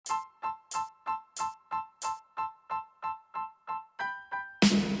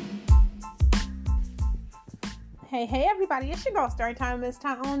Hey, everybody. It's your girl, Story Time, Miss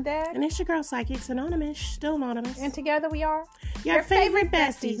Time on Deck. And it's your girl, Psychics Anonymous, still anonymous. And together we are your favorite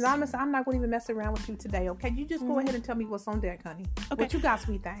besties. Anonymous, I'm not going to even mess around with you today, okay? You just go ahead and tell me what's on deck, honey. Okay. What you got,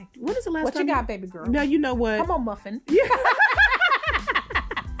 sweet thing? When is the last what time you got, baby girl? No, you know what? Come on, Muffin.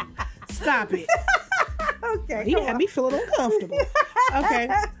 Stop it. Okay. He had me feeling uncomfortable. Okay.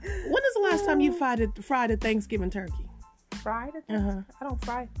 When is the last time you fried a Thanksgiving turkey? Fried? I don't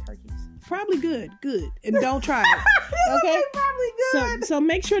fry turkeys. Probably good. And don't try it. Okay? Probably good. So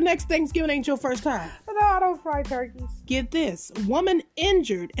make sure next Thanksgiving ain't your first time. No, I don't fry turkeys. Get this. Woman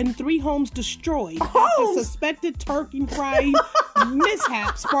injured and 3 homes destroyed after suspected turkey frying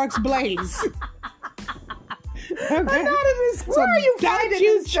mishap sparks blaze. Okay. Where are you finding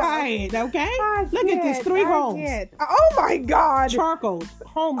you this try it, okay? Look at this, 3 homes. Oh my God. Charcoal.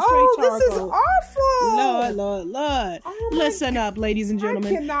 Home straight charcoal. This is awful. Lord. Listen up, ladies and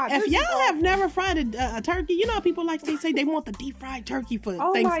gentlemen. If y'all have never fried a turkey, you know how people like to say they want the deep fried turkey for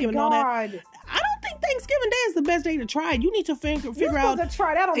Thanksgiving and all that. I don't think Thanksgiving Day is the best day to try it. You need to figure out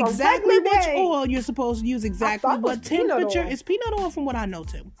exactly which oil you're supposed to use, exactly what temperature. It's peanut oil from what I know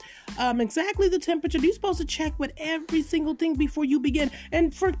too. Exactly the temperature. You're supposed to check with every single thing before you begin.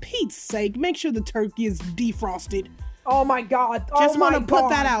 And for Pete's sake, make sure the turkey is defrosted. Oh my God. Just want to put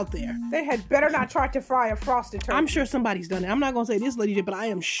that out there. They had better not try to fry a frosted turkey. I'm sure somebody's done it. I'm not going to say this lady did, but I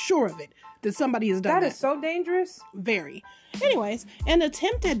am sure of it that somebody has done that. That is so dangerous. Very. Anyways, an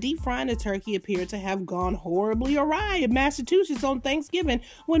attempt at deep frying a turkey appeared to have gone horribly awry in Massachusetts on Thanksgiving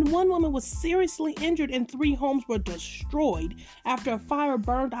when one woman was seriously injured and 3 homes were destroyed after a fire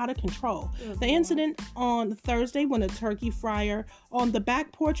burned out of control. The incident on Thursday when a turkey fryer on the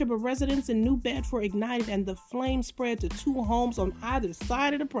back porch of a residence in New Bedford ignited and the flame spread to 2 homes on either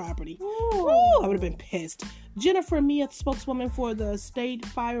side of the property. Ooh, I would have been pissed. Jennifer Mia, spokeswoman for the state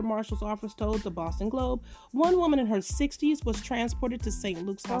fire marshal's office, told the Boston Globe one woman in her 60s was transported to St.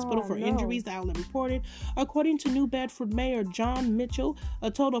 Luke's Hospital for injuries, the outlet reported. According to New Bedford Mayor John Mitchell,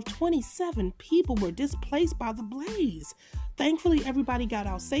 a total of 27 people were displaced by the blaze. Thankfully, everybody got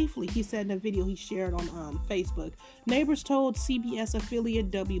out safely, he said in a video he shared on Facebook. Neighbors told CBS affiliate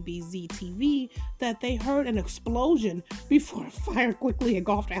WBZ-TV that they heard an explosion before a fire quickly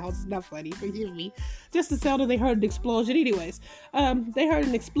engulfed the house. It's not funny, forgive me. Just the sound of they heard an explosion. Anyways, they heard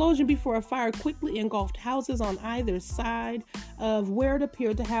an explosion before a fire quickly engulfed houses on either side of where it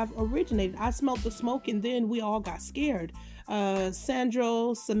appeared to have originated. I smelled the smoke and then we all got scared.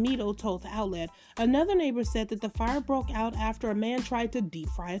 Sandro Samito told the outlet. Another neighbor said that the fire broke out after a man tried to deep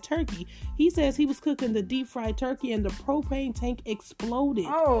fry a turkey. He says he was cooking the deep fried turkey and the propane tank exploded.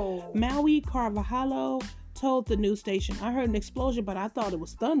 Maui Carvajalo told the news station, I heard an explosion, but I thought it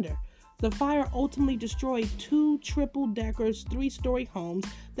was thunder. The fire ultimately destroyed 2 triple-deckers, 3-story homes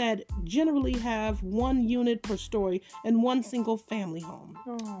that generally have 1 unit per story and 1 single-family home.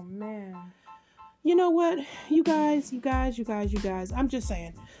 Oh, man. You know what? You guys, I'm just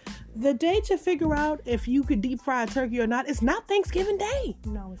saying. The day to figure out if you could deep fry a turkey or not, it's not Thanksgiving Day.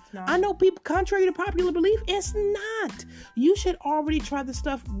 No, it's not. I know people, contrary to popular belief, it's not. You should already try the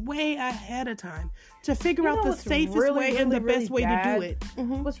stuff way ahead of time to figure out the safest way and the best way to do it.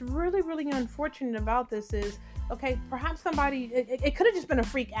 What's really, really unfortunate about this is, okay, perhaps somebody, it could have just been a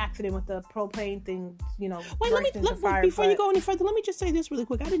freak accident with the propane thing, you know. Wait, before you go any further, let me just say this really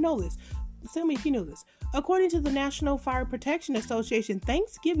quick. I didn't know this. Tell me if you knew this. According to the National Fire Protection Association,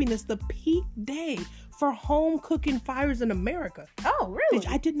 Thanksgiving is the peak day for home cooking fires in America. Oh, really?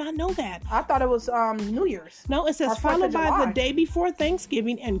 I did not know that. I thought it was New Year's. No, it says followed by the day before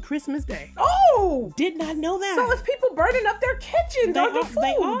Thanksgiving and Christmas Day. Oh! Did not know that. So it's people burning up their kitchens or the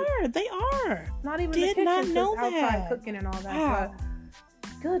food. They are. Not even the kitchens. Did not know that. Outside cooking and all that. Wow.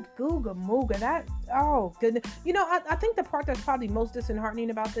 Good Googa Mooga. That, oh, goodness. You know, I think the part that's probably most disheartening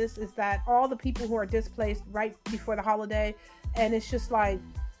about this is that all the people who are displaced right before the holiday, and it's just like,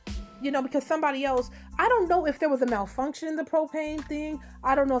 you know, because somebody else, I don't know if there was a malfunction in the propane thing.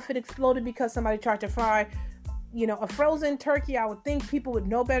 I don't know if it exploded because somebody tried to fry, you know, a frozen turkey. I would think people would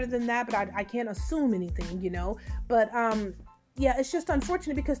know better than that, but I can't assume anything, you know. But, yeah, it's just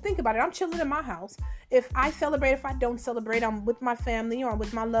unfortunate because think about it. I'm chilling in my house. If I celebrate, if I don't celebrate, I'm with my family or I'm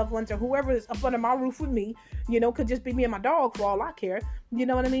with my loved ones or whoever is up under my roof with me. You know, could just be me and my dog for all I care. You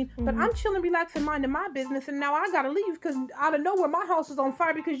know what I mean? But I'm chilling, relaxing, minding my business, and now I gotta leave because out of nowhere my house is on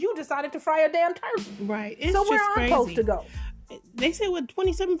fire because you decided to fry a damn turkey. Right. It's so just where I'm supposed to go? They said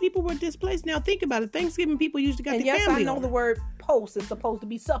 27 people were displaced. Now think about it. Thanksgiving people usually got their family. Yes, I know the word supposed to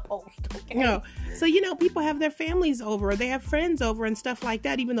be supposed. Okay. No. So, people have their families over, or they have friends over and stuff like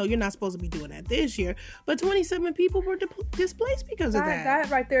that, even though you're not supposed to be doing that this year. But 27 people were displaced because of that. That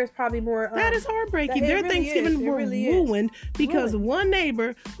right there is probably more... that is heartbreaking. Their Thanksgiving were ruined because one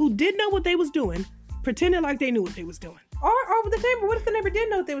neighbor who didn't know what they was doing pretended like they knew what they was doing. Or the neighbor, what if the neighbor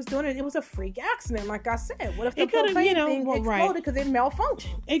didn't know what they was doing? It was a freak accident, like I said. What if the propane thing exploded because it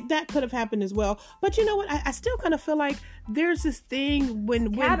malfunctioned? That could have happened as well. But you know what? I still kind of feel like there's this thing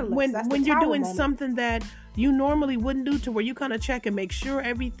when you're doing something that you normally wouldn't do, to where you kind of check and make sure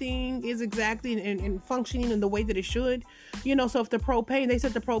everything is exactly and functioning in the way that it should. So if the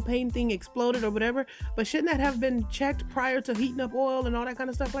propane thing exploded or whatever, but shouldn't that have been checked prior to heating up oil and all that kind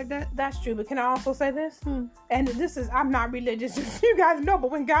of stuff like that? That's true. But can I also say this? And I'm not religious, just you guys know,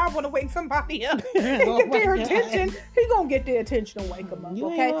 but when God want to wake somebody up and get their attention, he gonna get their attention and wake them up,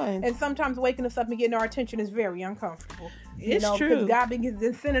 okay? And sometimes waking us up and getting our attention is very uncomfortable. It's true. Because God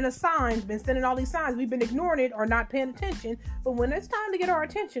been sending us signs, been sending all these signs. We've been ignoring it or not paying attention. But when it's time to get our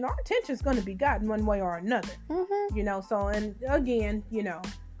attention is going to be gotten one way or another. So, and again,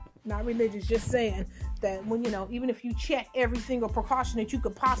 not religious, just saying that when, even if you check every single precaution that you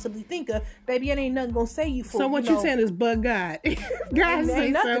could possibly think of, baby, it ain't nothing going to say you for. So what you saying is but God. God say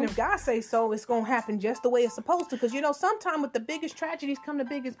ain't nothing. So. If God say so, it's going to happen just the way it's supposed to. Because, sometimes with the biggest tragedies come the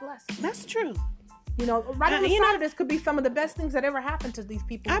biggest blessings. That's true. Right on the side of this could be some of the best things that ever happened to these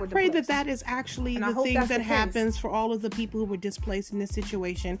people. I pray that is actually the thing that happens for all of the people who were displaced in this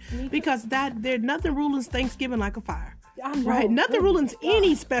situation, because there's nothing ruling Thanksgiving like a fire. I know. Right? Nothing ruins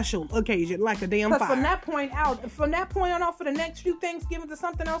any special occasion like a damn fire. From that point on off for the next few Thanksgivings or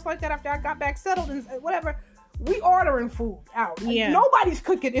something else like that, after I got back settled and whatever, we ordering food out. Yeah. Nobody's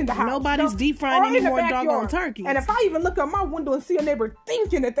cooking in the house. Nobody's deep frying any more doggone turkeys. And if I even look out my window and see a neighbor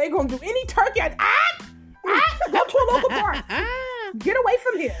thinking that they're going to do any turkey, go to a local park. Get away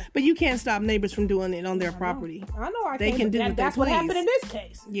from here. But you can't stop neighbors from doing it on their property. I know. They can do what that's what happened in this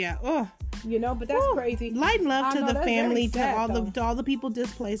case. Yeah. But that's crazy. Light and love to the family, to all the people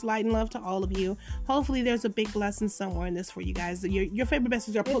displaced. Light and love to all of you. Hopefully, there's a big lesson somewhere in this for you guys. Your favorite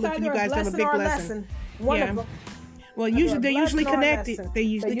messages are pulling for you guys to have a big lesson. One of them. Well, they're usually connected. They're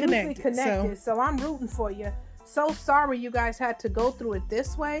usually connected. So I'm rooting for you. So sorry you guys had to go through it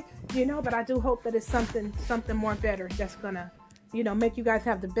this way, but I do hope that it's something more better that's gonna, make you guys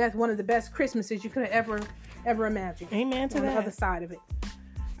have one of the best Christmases you could have ever imagined. Amen to that. On the other side of it.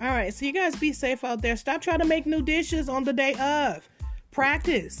 All right, so you guys be safe out there. Stop trying to make new dishes on the day of.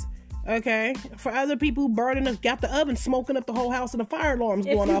 Practice. Okay, for other people burning us, got the oven smoking up the whole house and the fire alarm's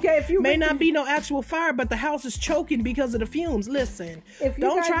going off. May not be no actual fire, but the house is choking because of the fumes. Listen,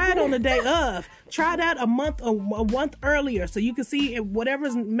 don't try it on the day of. Try that a month earlier, so you can see if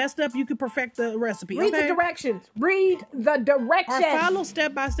whatever's messed up, you can perfect the recipe. Read the directions. Or follow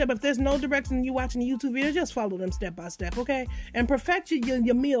step by step. If there's no direction you watching the YouTube video, just follow them step by step. Okay, and perfect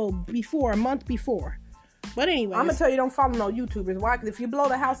your meal a month before. But anyway, I'm gonna tell you, don't follow no YouTubers. Why? Because if you blow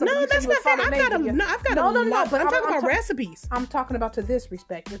the house up, no, that's not fair. I've got a lot. But I'm talking about recipes. I'm talking about to this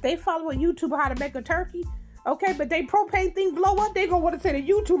respect. If they follow a YouTuber how to make a turkey, okay, but they propane thing blow up, they gonna want to say the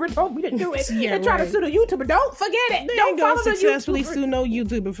YouTuber told me to do it. And try to sue the YouTuber. Don't forget it. They don't follow successfully sue no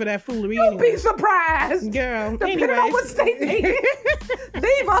YouTuber for that foolery. You'll be surprised, girl. Depending on what state they in.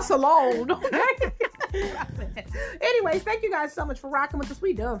 Leave us alone. Okay. Anyways, thank you guys so much for rocking with us.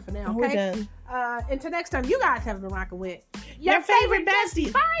 We done for now. Okay. We're done. Until next time, you guys have been rocking with your favorite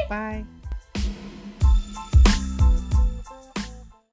besties. Bye. Bye.